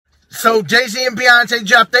So Jay-Z and Beyonce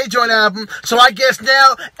dropped their joint album. So I guess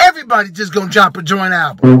now everybody just gonna drop a joint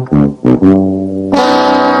album.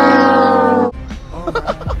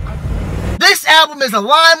 This album is a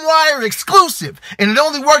LimeWire exclusive, and it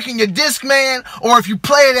only works in your Discman or if you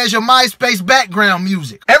play it as your MySpace background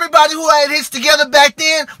music. Everybody who had hits together back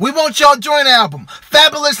then, we want y'all joint album.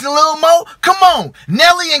 Fabulous and Lil Mo, come on.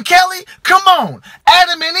 Nelly and Kelly, come on.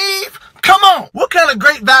 Adam and Eve, come on. What kind of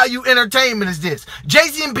great value entertainment is this?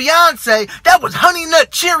 Jay-Z and Beyonce, that was Honey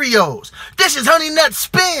Nut Cheerios. This is Honey Nut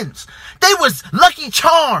Spins. They was Lucky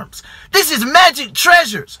Charms. This is Magic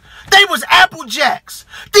Treasures. They was Apple Jacks.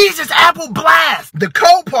 These is Apple Blast. The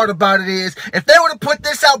cold part about it is, if they would have put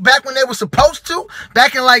this out back when they were supposed to,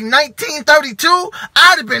 back in like 1932,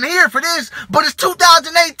 I'd have been here for this, but it's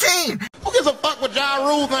 2018. Who gives a fuck what Ja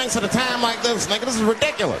Rule thinks at a time like this, nigga? This is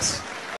ridiculous.